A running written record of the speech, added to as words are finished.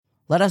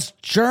Let us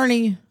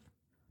journey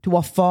to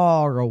a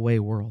faraway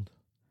world.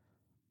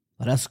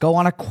 Let us go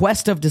on a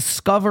quest of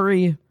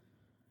discovery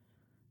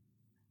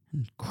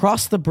and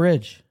cross the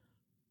bridge,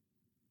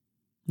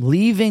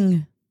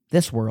 leaving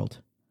this world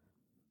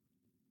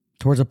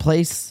towards a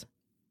place,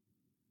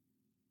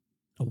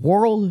 a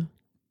world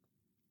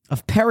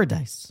of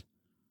paradise,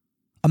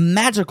 a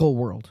magical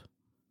world,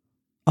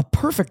 a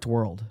perfect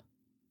world,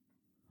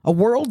 a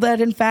world that,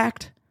 in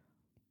fact,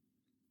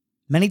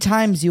 many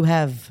times you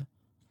have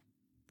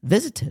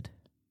visited.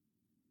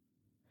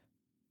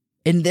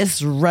 In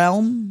this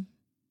realm,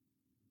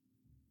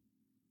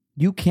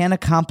 you can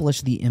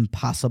accomplish the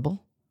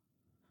impossible.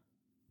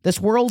 This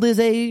world is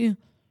a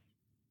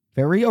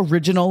very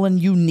original and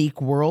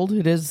unique world.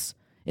 It is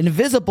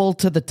invisible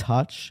to the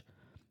touch,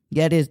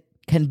 yet it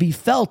can be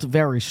felt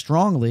very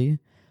strongly.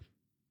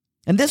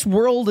 And this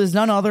world is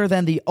none other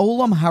than the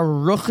Olam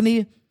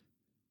HaRuchni,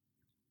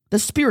 the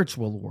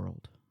spiritual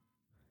world.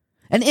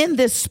 And in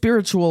this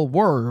spiritual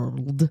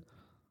world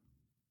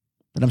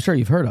that I'm sure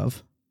you've heard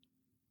of,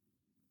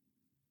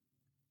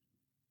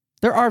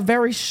 there are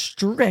very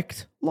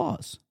strict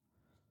laws.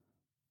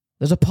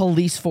 There's a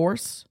police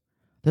force.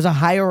 There's a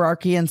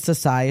hierarchy in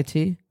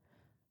society.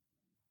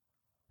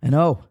 And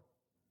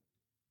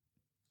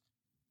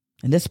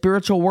in this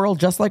spiritual world,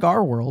 just like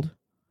our world,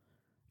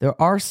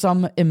 there are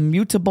some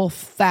immutable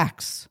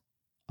facts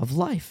of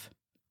life.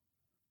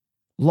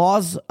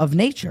 Laws of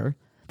nature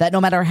that no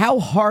matter how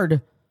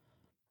hard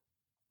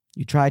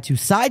you try to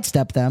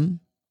sidestep them,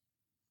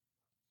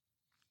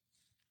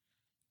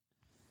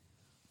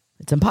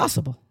 it's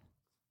impossible.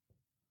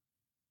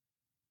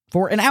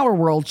 For in our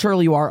world,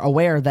 surely you are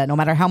aware that no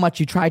matter how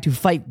much you try to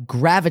fight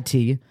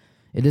gravity,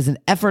 it is an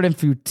effort in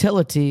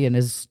futility and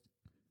is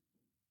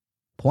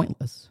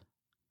pointless.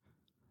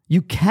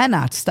 You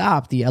cannot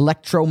stop the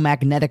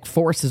electromagnetic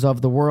forces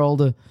of the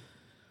world.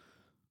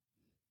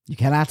 You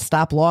cannot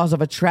stop laws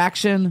of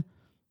attraction,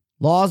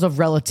 laws of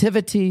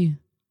relativity.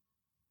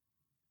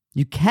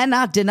 You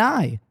cannot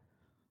deny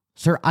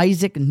Sir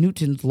Isaac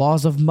Newton's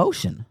laws of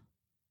motion.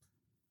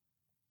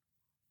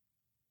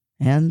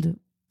 And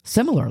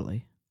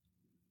similarly,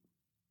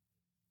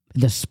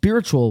 in the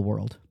spiritual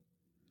world,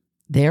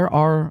 there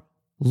are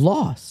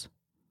laws.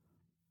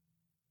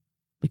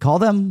 We call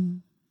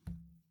them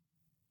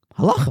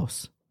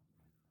halachos.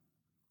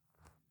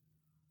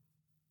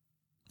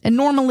 And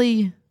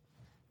normally,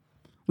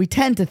 we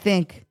tend to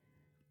think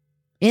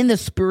in the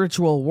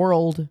spiritual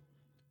world,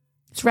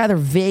 it's rather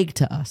vague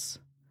to us.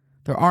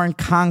 There aren't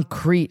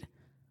concrete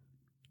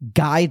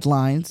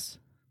guidelines.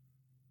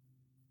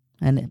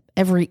 And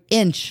every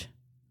inch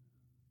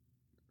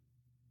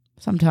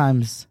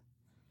sometimes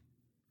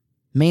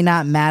may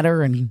not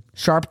matter and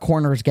sharp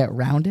corners get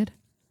rounded.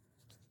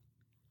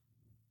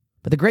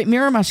 But the great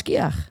Miriam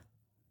Mashkiach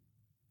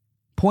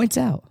points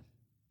out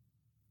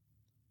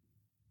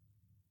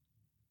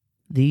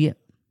the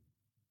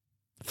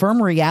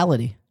firm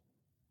reality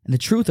and the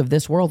truth of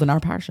this world in our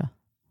Parsha.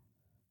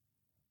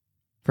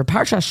 For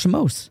Parshas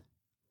Shemos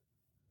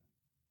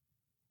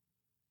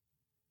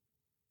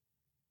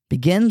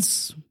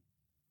begins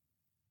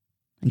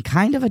in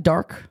kind of a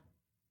dark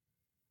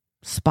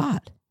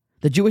spot.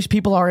 The Jewish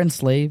people are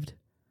enslaved.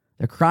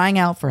 They're crying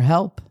out for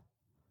help.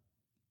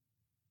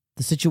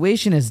 The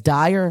situation is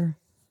dire.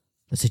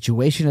 The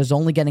situation is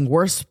only getting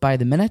worse by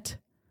the minute.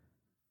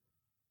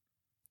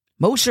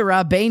 Moshe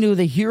Rabbeinu,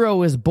 the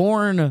hero, is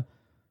born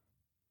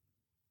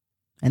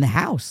in the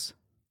house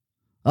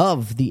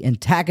of the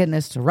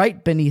antagonist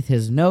right beneath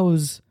his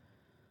nose.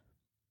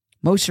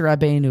 Moshe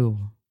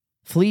Rabbeinu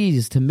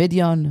flees to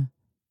Midian,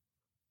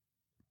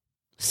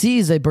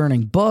 sees a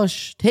burning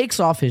bush, takes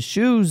off his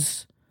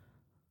shoes,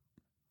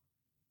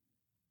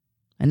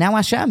 and now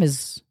Hashem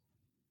is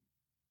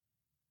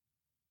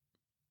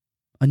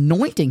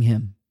anointing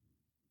him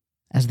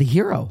as the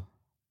hero,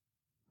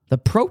 the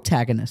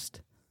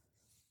protagonist.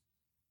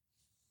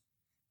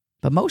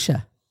 But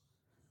Moshe,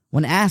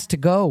 when asked to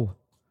go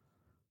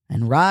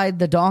and ride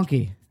the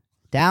donkey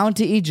down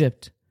to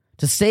Egypt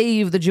to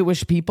save the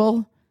Jewish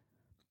people,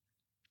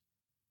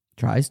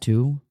 tries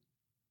to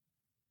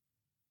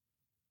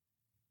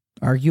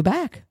argue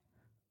back.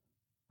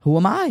 Who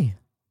am I?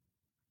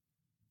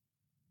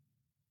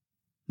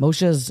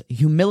 Moshe's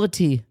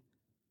humility,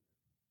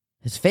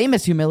 his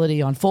famous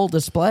humility on full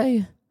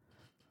display.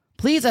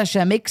 Please,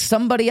 Hashem, make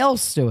somebody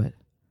else do it.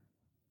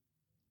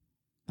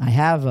 I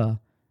have a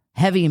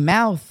heavy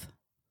mouth,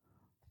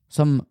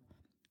 some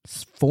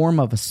form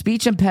of a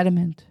speech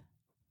impediment,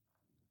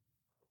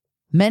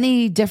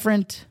 many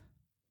different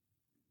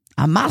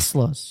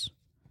amaslos,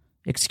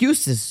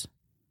 excuses.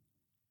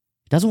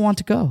 He doesn't want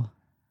to go.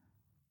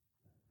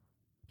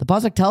 The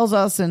pasuk tells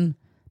us in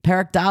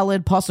Parak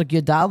Daled, pasuk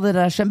Yudal, that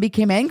Hashem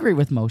became angry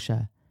with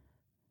Moshe.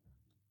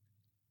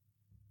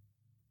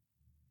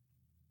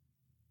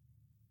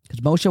 Because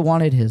Moshe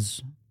wanted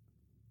his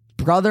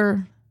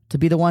brother to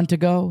be the one to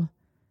go.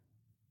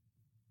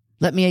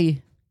 Let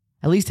me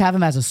at least have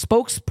him as a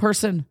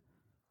spokesperson.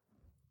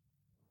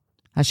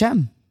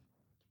 Hashem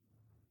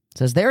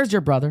says, there's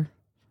your brother,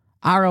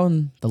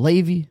 Aaron the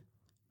Levi.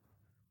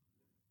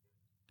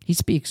 He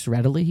speaks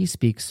readily. He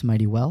speaks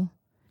mighty well.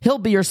 He'll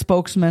be your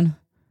spokesman.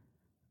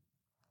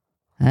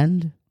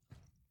 And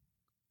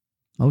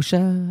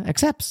Moshe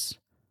accepts.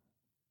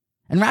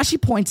 And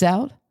Rashi points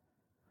out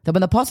that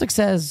when the pasuk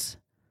says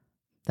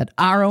that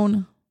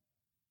Aaron,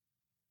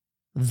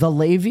 the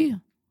Levi,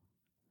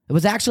 it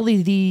was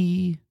actually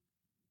the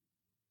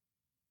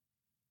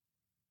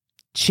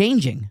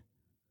changing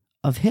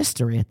of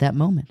history at that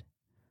moment.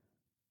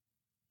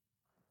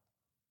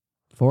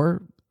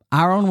 For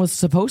Aaron was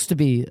supposed to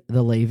be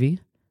the Levi,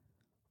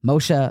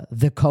 Moshe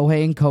the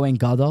Kohen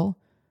Gadol,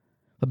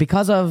 but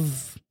because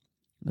of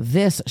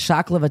this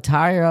shakla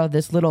v'tayra,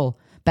 this little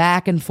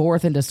back and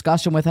forth and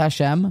discussion with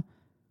Hashem,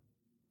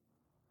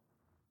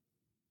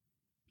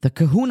 the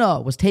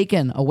kahuna was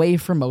taken away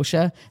from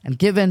Moshe and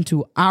given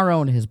to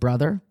Aaron, his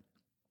brother.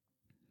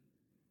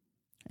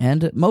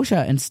 And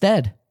Moshe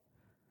instead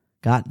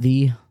got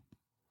the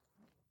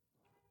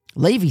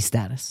Levi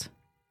status.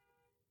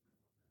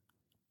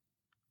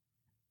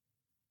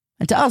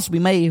 And to us, we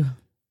may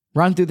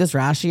run through this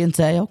Rashi and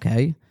say,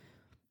 okay,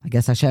 I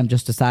guess Hashem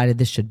just decided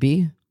this should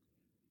be.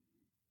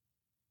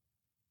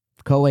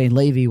 Kohen and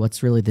Levi,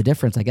 what's really the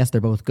difference? I guess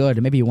they're both good,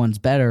 and maybe one's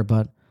better,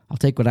 but I'll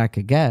take what I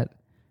could get.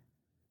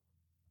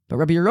 But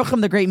Rabbi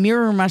Yerucham, the great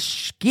Mirror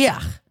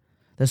Mashgiach,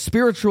 the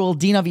spiritual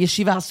dean of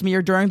Yeshiva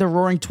Smir during the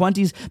Roaring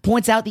Twenties,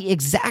 points out the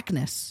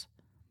exactness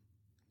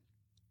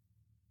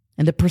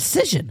and the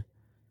precision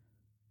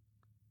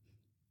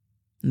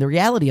and the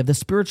reality of the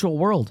spiritual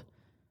world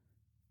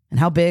and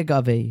how big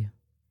of a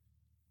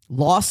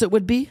loss it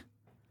would be,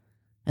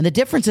 and the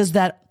differences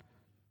that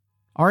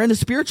are in the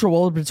spiritual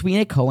world between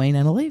a Kohen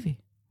and a Levi.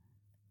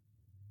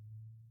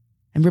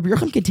 And Rabbi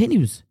Yerucham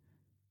continues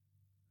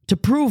to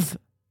prove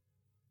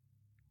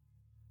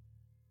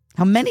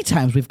how many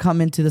times we've come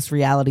into this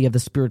reality of the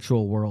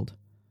spiritual world.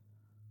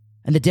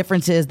 And the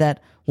difference is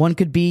that one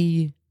could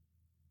be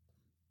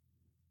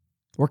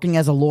working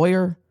as a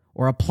lawyer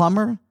or a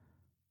plumber,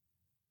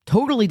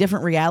 totally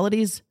different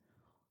realities.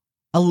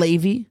 A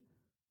Levi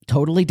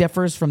totally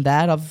differs from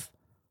that of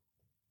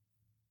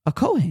a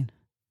Kohen.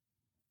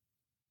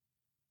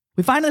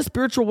 We find in the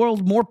spiritual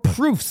world more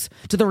proofs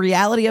to the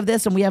reality of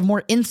this, and we have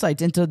more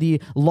insights into the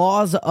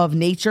laws of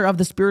nature of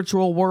the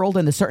spiritual world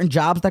and the certain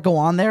jobs that go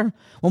on there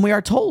when we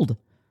are told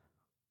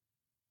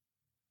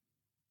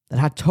that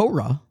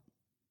HaTorah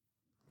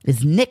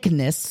is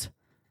nickness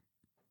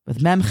with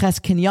Memches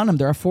Kinyanim.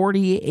 There are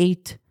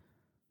 48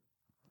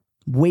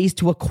 ways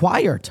to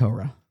acquire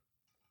Torah.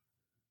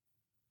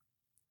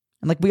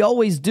 And like we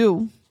always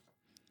do,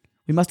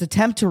 we must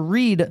attempt to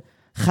read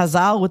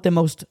Chazal with the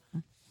most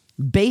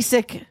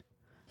basic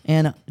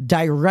and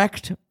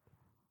direct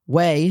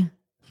way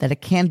that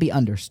it can be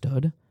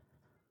understood.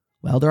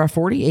 Well, there are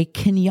 48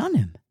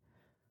 kinyanim.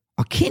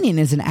 A kinyan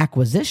is an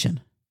acquisition.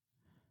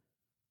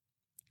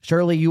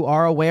 Surely you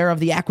are aware of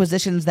the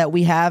acquisitions that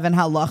we have in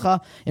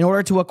halacha. In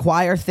order to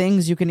acquire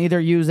things, you can either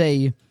use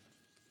a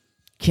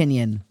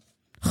kinyan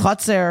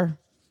chatzer.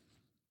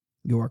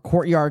 Your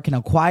courtyard can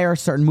acquire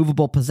certain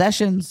movable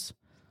possessions.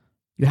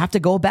 You have to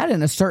go about it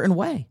in a certain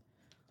way.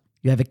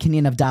 You have a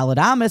kinyan of Daled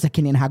Ames, a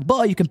kinyan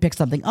Hagbah. You can pick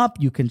something up.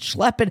 You can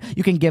schlep it.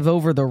 You can give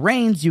over the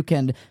reins. You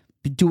can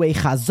do a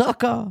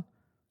chazaka.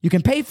 You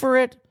can pay for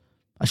it.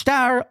 A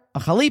shtar, a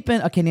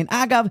chalipin, a kinyan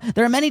agav.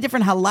 There are many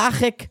different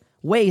halachic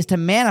ways to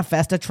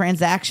manifest a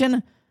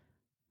transaction.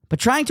 But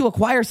trying to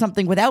acquire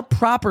something without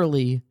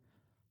properly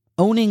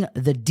owning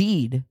the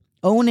deed,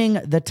 owning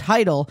the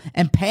title,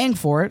 and paying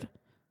for it,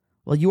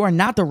 well, you are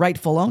not the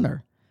rightful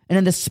owner. And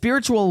in the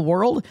spiritual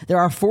world, there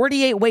are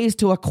 48 ways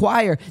to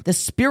acquire the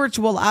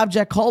spiritual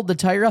object called the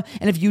Torah.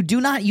 And if you do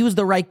not use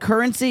the right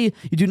currency,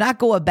 you do not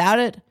go about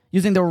it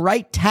using the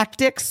right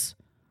tactics,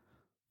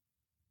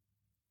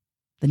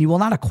 then you will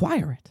not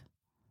acquire it.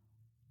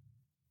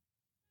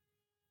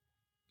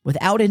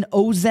 Without an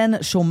ozen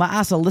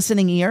shoma'as, a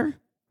listening ear,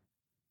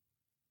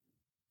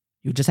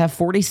 you just have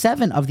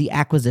 47 of the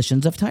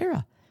acquisitions of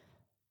Torah.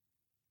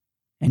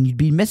 And you'd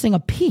be missing a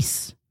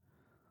piece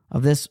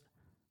of this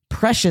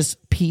precious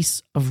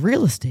piece of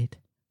real estate.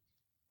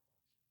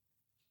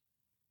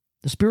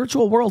 The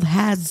spiritual world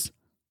has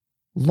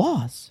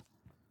laws.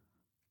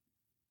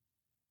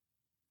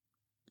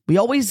 We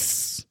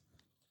always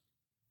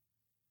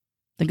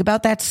think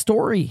about that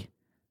story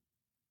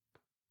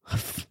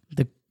of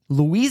the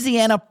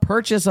Louisiana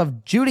Purchase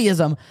of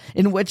Judaism,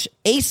 in which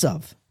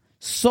Esav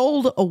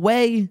sold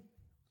away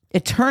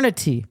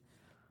eternity,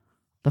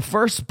 the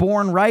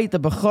firstborn, right, the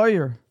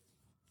Bechor,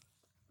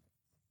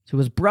 to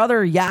his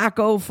brother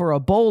Yaakov for a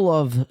bowl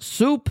of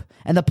soup.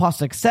 And the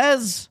pasuk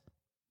says,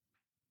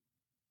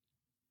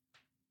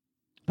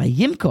 by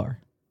Yimkor,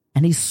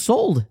 and he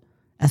sold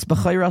as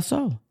Bechor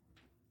Aso.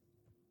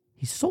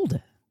 He sold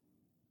it.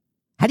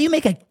 How do you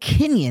make a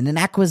kinyan, an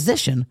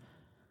acquisition,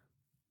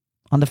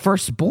 on the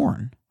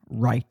firstborn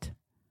right?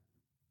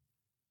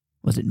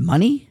 Was it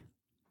money?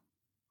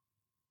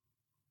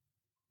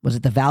 Was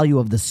it the value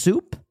of the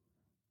soup?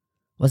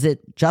 Was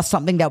it just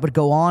something that would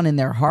go on in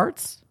their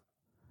hearts?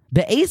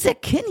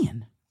 Be'ezek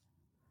kinyan.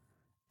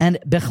 And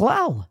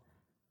Bechlal.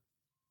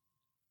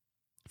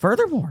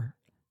 Furthermore,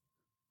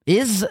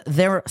 is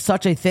there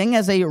such a thing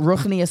as a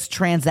ruchnius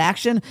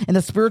transaction in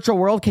the spiritual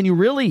world? Can you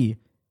really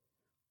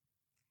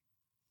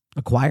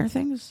acquire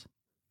things?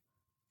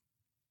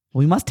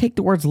 We must take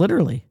the words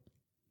literally.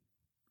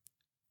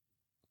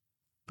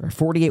 There are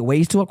 48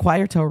 ways to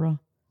acquire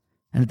Torah.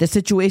 And in this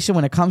situation,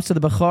 when it comes to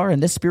the Bechor in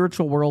this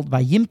spiritual world,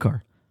 by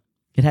Yimkar,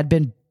 it had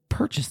been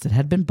purchased, it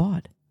had been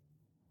bought.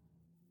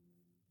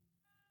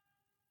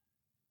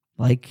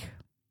 Like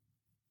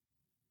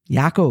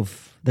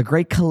Yaakov, the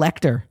great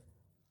collector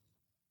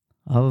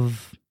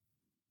of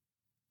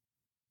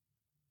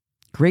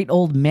great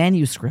old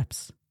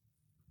manuscripts,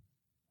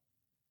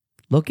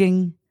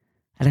 looking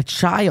at a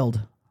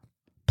child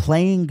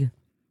playing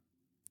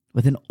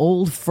with an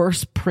old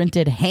first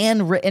printed,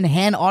 handwritten,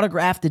 hand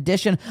autographed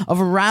edition of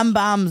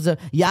Rambam's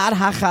Yad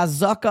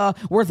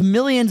HaChazaka worth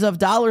millions of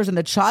dollars, and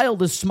the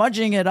child is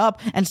smudging it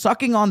up and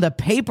sucking on the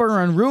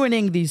paper and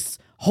ruining these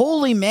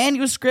holy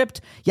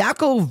manuscript.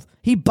 Yaakov,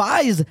 he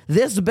buys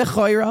this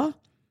Bechoira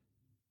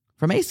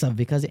from Esav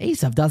because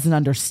Esav doesn't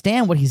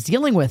understand what he's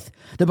dealing with.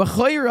 The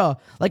Bechoira,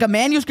 like a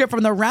manuscript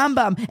from the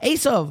Rambam,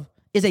 Esav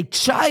is a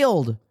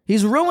child.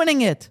 He's ruining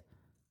it.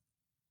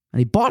 And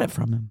he bought it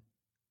from him.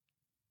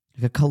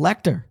 Like a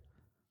collector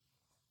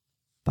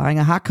buying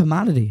a hot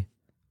commodity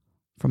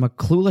from a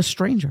clueless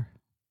stranger.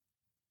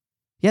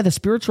 Yeah, the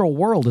spiritual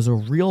world is a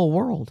real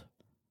world.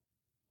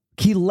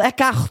 Ki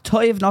lekach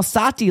toiv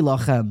nasati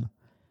lachem,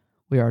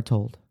 we are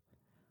told.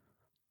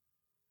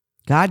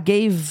 God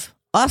gave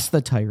us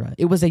the Torah.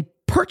 It was a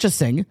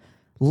purchasing,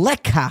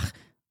 lekach,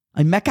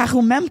 a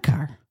mekachu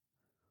memkar,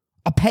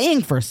 a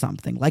paying for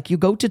something. Like you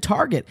go to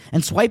Target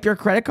and swipe your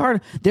credit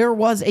card, there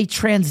was a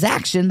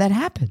transaction that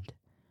happened.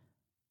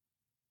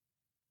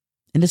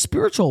 In the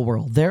spiritual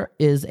world, there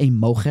is a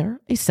mocher,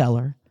 a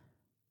seller,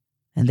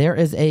 and there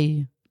is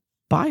a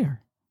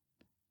buyer.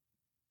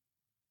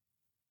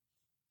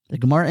 The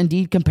Gemara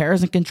indeed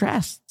compares and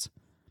contrasts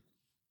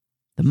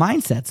the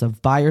mindsets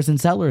of buyers and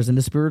sellers in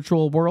the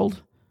spiritual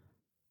world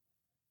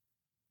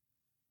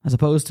as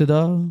opposed to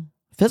the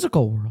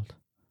physical world.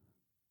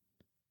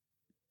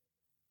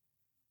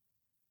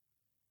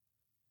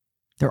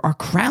 There are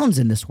crowns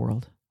in this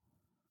world.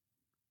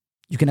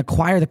 You can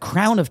acquire the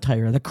crown of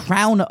Torah, the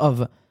crown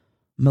of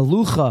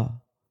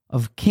Melucha,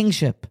 of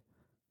kingship,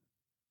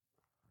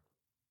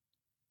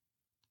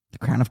 the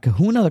crown of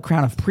kahuna, the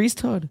crown of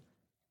priesthood.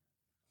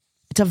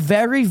 It's a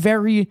very,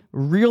 very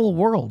real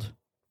world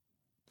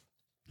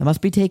that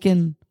must be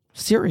taken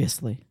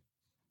seriously.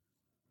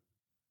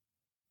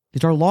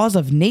 These are laws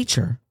of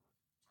nature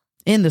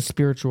in the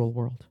spiritual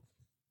world.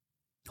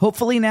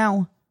 Hopefully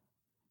now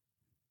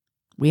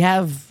we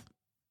have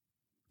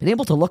been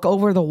able to look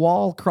over the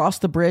wall, cross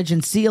the bridge,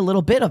 and see a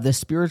little bit of this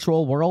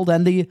spiritual world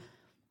and the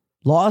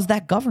laws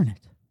that govern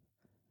it.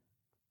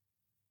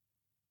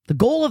 The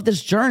goal of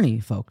this journey,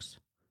 folks,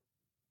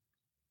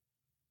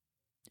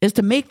 is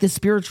to make the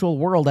spiritual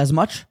world as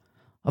much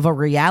of a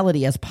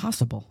reality as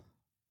possible.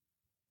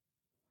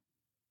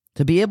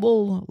 To be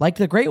able, like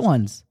the great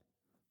ones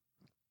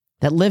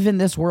that live in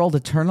this world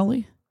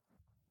eternally,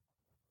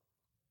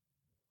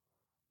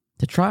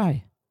 to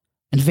try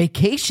and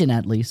vacation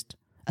at least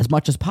as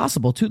much as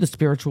possible to the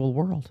spiritual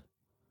world.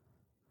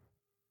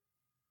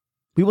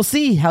 We will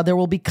see how there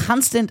will be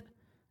constant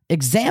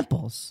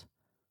examples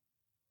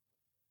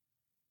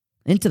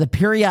into the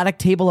periodic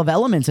table of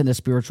elements in the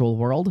spiritual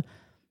world.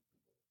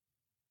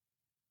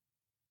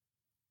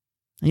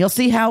 And you'll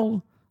see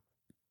how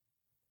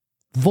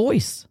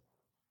voice,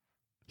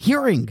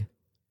 hearing,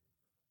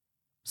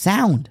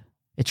 sound,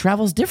 it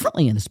travels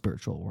differently in the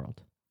spiritual world.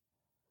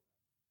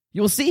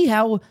 You'll see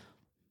how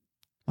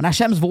when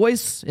Hashem's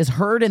voice is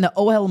heard in the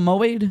Ohel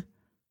Moed,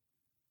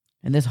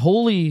 in this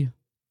holy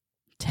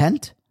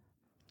tent,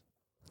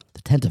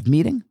 the tent of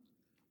meeting,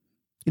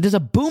 it is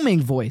a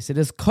booming voice. It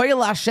is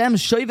Koyel Hashem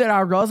Shover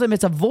Arozim.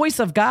 It's a voice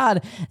of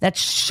God that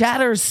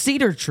shatters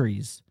cedar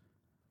trees.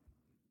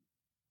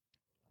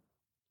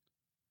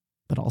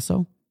 But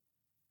also,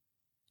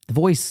 the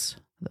voice,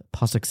 the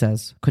Pasuk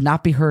says, could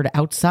not be heard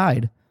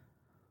outside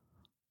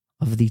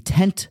of the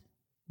tent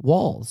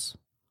walls,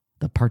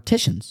 the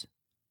partitions.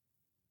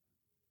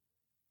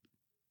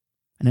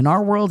 And in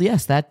our world,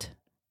 yes, that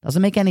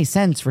doesn't make any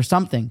sense for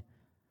something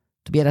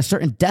to be at a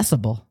certain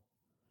decibel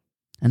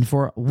and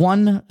for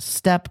one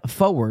step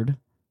forward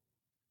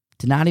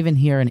to not even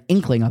hear an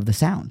inkling of the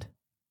sound.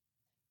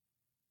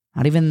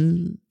 Not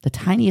even the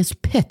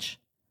tiniest pitch.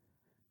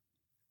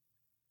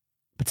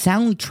 But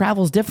sound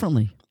travels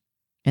differently.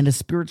 In the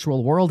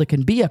spiritual world, it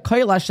can be a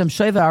koyel Hashem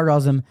shover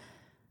arazim,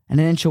 and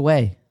an inch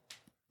away,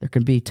 there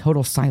can be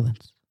total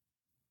silence.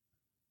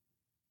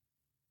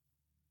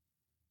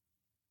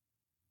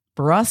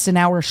 For us in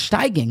our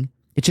steiging,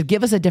 it should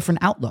give us a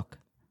different outlook.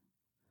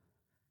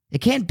 It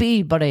can't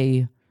be but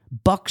a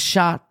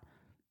buckshot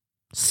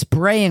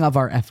spraying of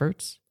our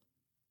efforts,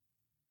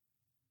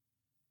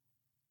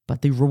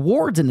 but the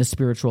rewards in the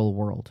spiritual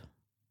world,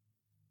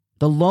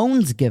 the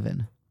loans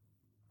given,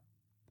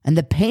 and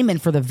the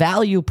payment for the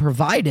value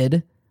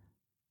provided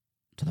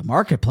to the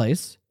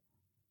marketplace,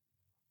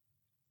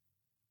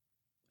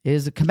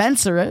 is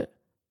commensurate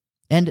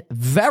and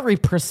very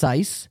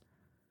precise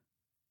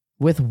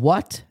with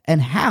what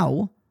and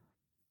how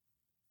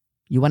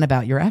you went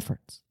about your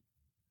efforts.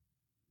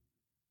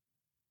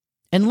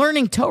 In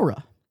learning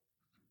Torah,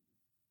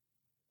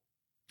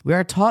 we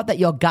are taught that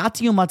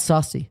Yogati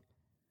Matsasi,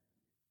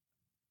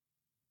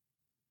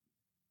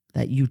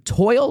 that you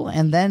toil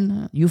and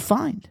then you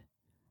find.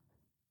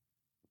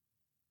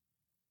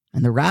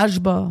 And the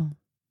Rashba,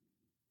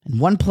 in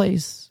one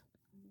place,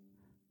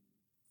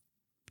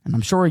 and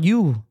I'm sure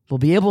you will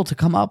be able to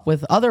come up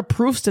with other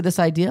proofs to this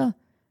idea,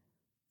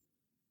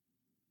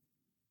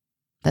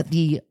 that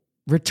the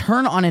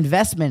return on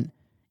investment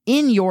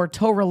in your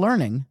Torah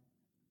learning,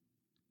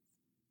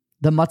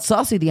 the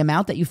matzasi, the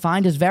amount that you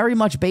find, is very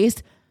much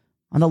based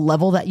on the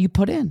level that you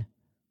put in.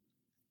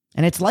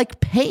 And it's like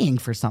paying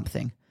for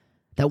something.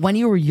 That when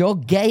you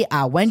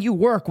yogea, when you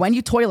work, when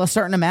you toil a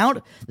certain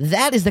amount,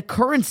 that is the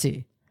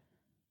currency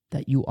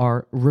that you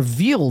are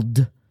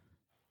revealed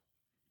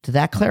to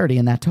that clarity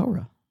in that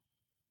Torah.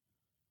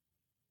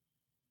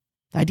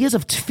 The ideas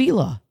of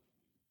tefillah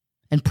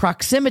and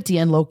proximity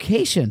and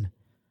location,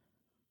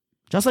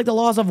 just like the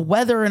laws of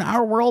weather in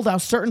our world, how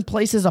certain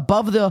places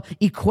above the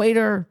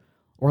equator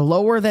or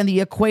lower than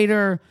the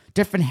equator,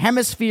 different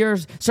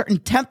hemispheres, certain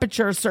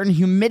temperatures, certain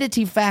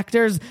humidity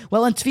factors.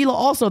 Well, in tefillah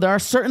also, there are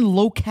certain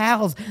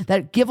locales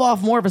that give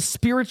off more of a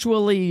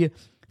spiritually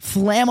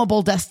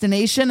flammable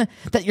destination,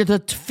 that the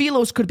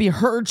tefillos could be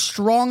heard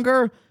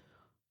stronger.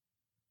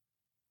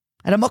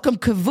 At a Mokum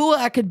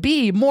Kavua, it could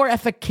be more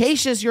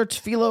efficacious, your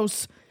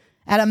tefillos.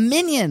 At a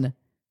minyan,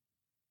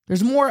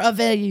 there's more of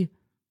a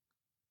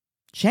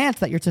chance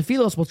that your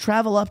tefillos will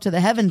travel up to the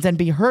heavens and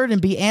be heard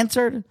and be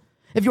answered.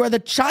 If you are the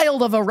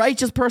child of a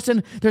righteous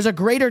person, there's a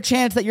greater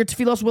chance that your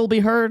tefillos will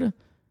be heard.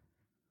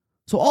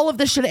 So all of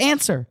this should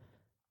answer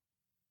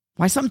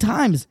why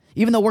sometimes,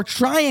 even though we're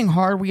trying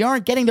hard, we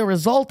aren't getting the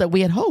result that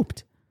we had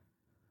hoped.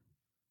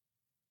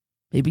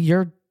 Maybe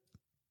you're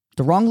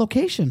the wrong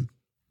location.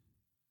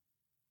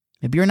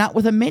 Maybe you're not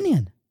with a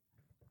minyan.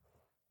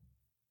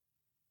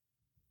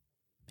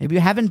 Maybe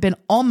you haven't been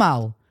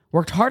omal,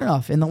 worked hard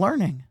enough in the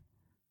learning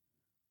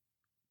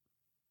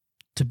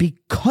to be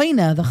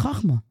koina the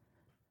chachma.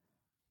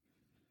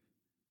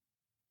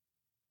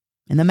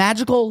 In the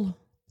magical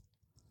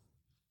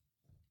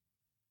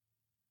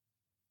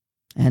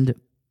and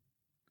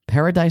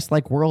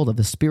paradise-like world of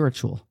the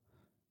spiritual,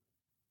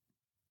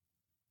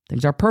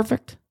 things are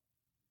perfect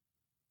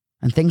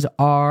and things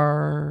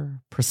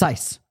are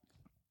precise.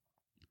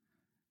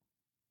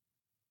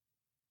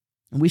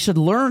 And we should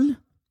learn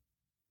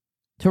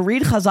to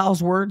read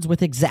Chazal's words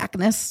with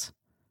exactness,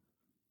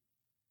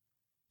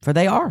 for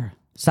they are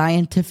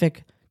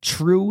scientific,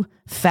 true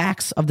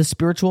facts of the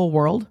spiritual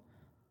world.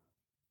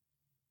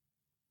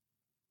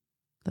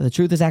 The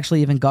truth is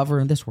actually even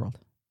governed in this world.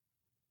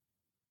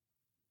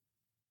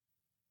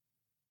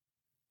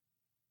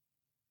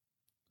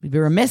 We'd be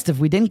remiss if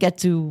we didn't get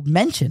to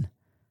mention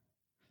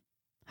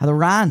how the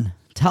Ran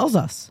tells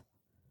us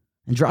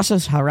in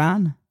Drashas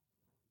Haran,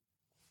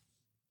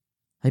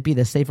 might be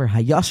the Sefer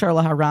Hayashar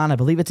LaHaran, I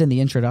believe it's in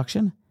the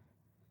introduction,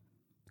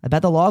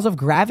 about the laws of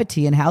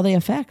gravity and how they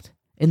affect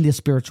in the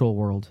spiritual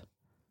world.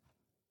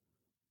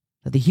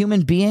 That the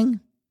human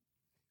being,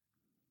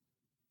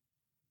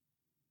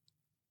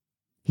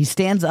 he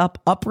stands up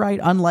upright,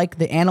 unlike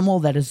the animal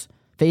that is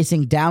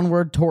facing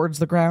downward towards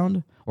the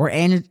ground, or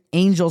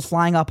angels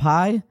flying up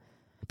high,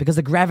 because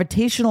the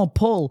gravitational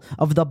pull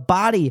of the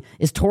body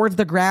is towards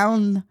the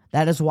ground.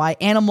 That is why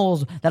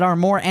animals that are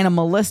more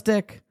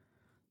animalistic,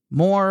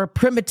 more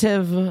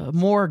primitive,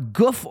 more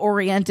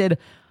goof-oriented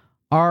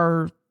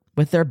are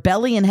with their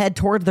belly and head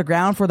towards the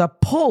ground, for the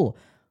pull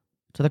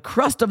to the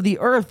crust of the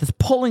earth is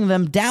pulling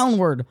them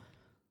downward.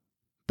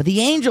 But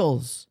the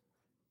angels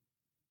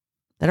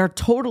that are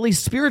totally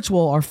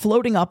spiritual are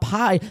floating up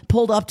high,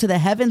 pulled up to the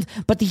heavens.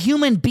 But the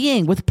human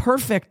being, with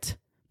perfect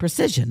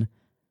precision,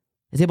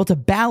 is able to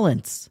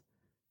balance,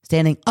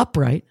 standing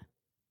upright,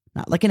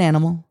 not like an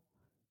animal,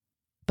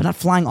 but not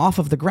flying off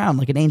of the ground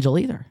like an angel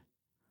either.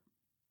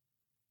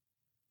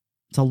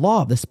 It's a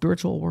law of the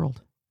spiritual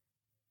world.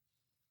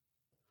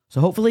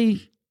 So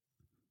hopefully,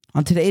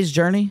 on today's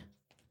journey,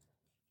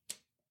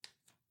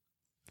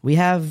 we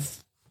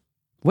have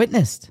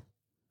witnessed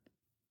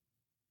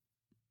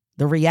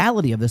the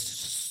reality of this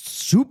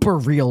super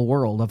real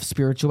world of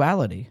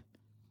spirituality.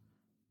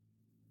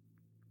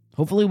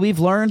 Hopefully we've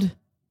learned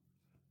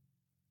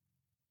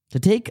to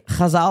take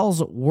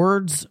Chazal's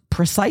words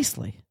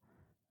precisely.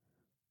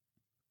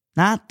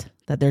 Not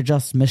that they're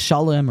just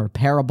mishalim or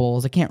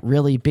parables. It can't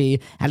really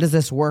be, how does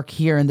this work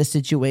here in this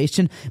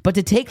situation? But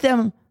to take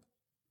them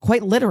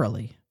quite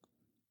literally.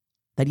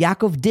 That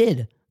Yaakov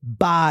did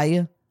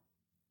buy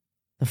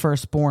the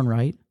firstborn,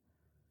 right?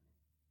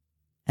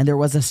 And there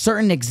was a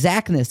certain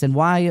exactness in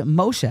why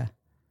Moshe,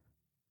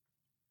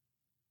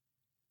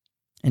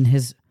 in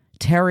his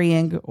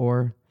tarrying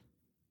or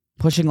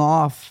pushing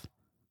off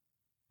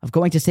of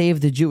going to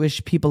save the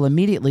Jewish people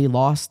immediately,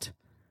 lost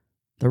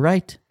the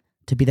right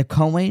to be the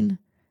Kohen.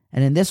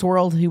 And in this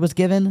world, he was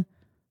given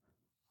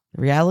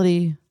the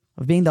reality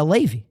of being the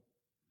Levi.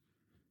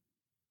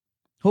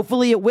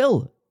 Hopefully it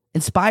will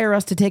inspire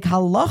us to take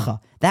halacha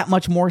that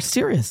much more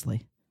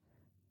seriously.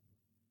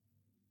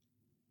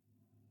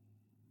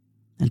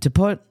 And to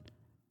put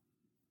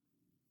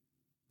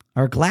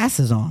our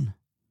glasses on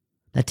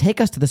that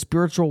take us to the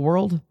spiritual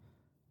world.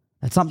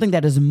 That's something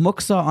that is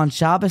muksa on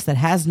Shabbos, that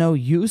has no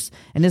use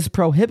and is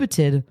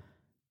prohibited,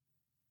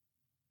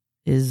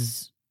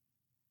 is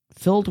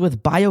filled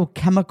with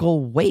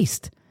biochemical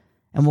waste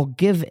and will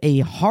give a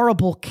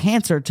horrible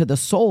cancer to the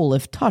soul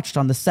if touched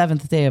on the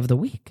seventh day of the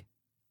week.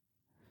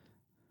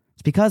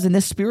 It's because in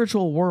this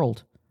spiritual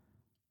world,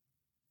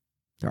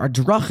 there are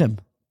drachim,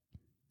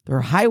 there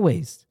are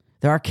highways,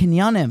 there are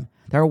kinyanim,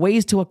 there are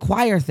ways to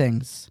acquire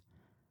things.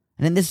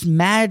 And in this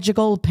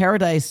magical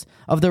paradise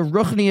of the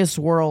ruchnius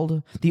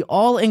world, the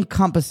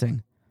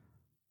all-encompassing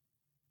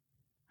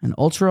and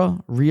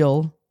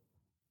ultra-real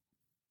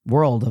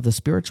world of the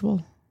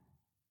spiritual,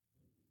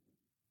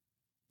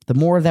 the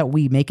more that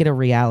we make it a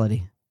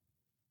reality,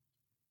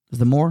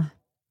 the more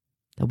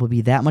that we'll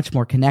be that much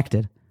more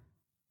connected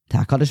to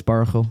HaKadosh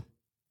Baruch Hu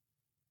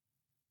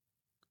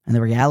and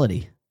the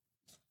reality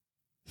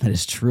that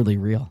is truly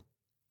real.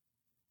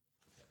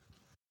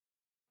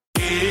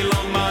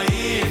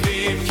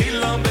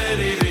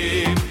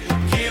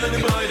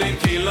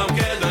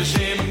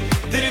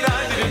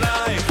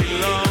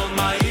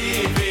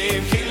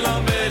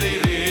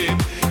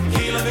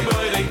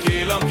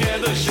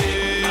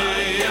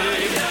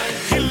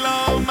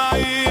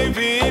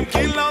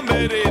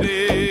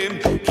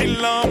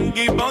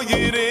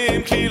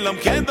 Kilam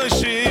kedosh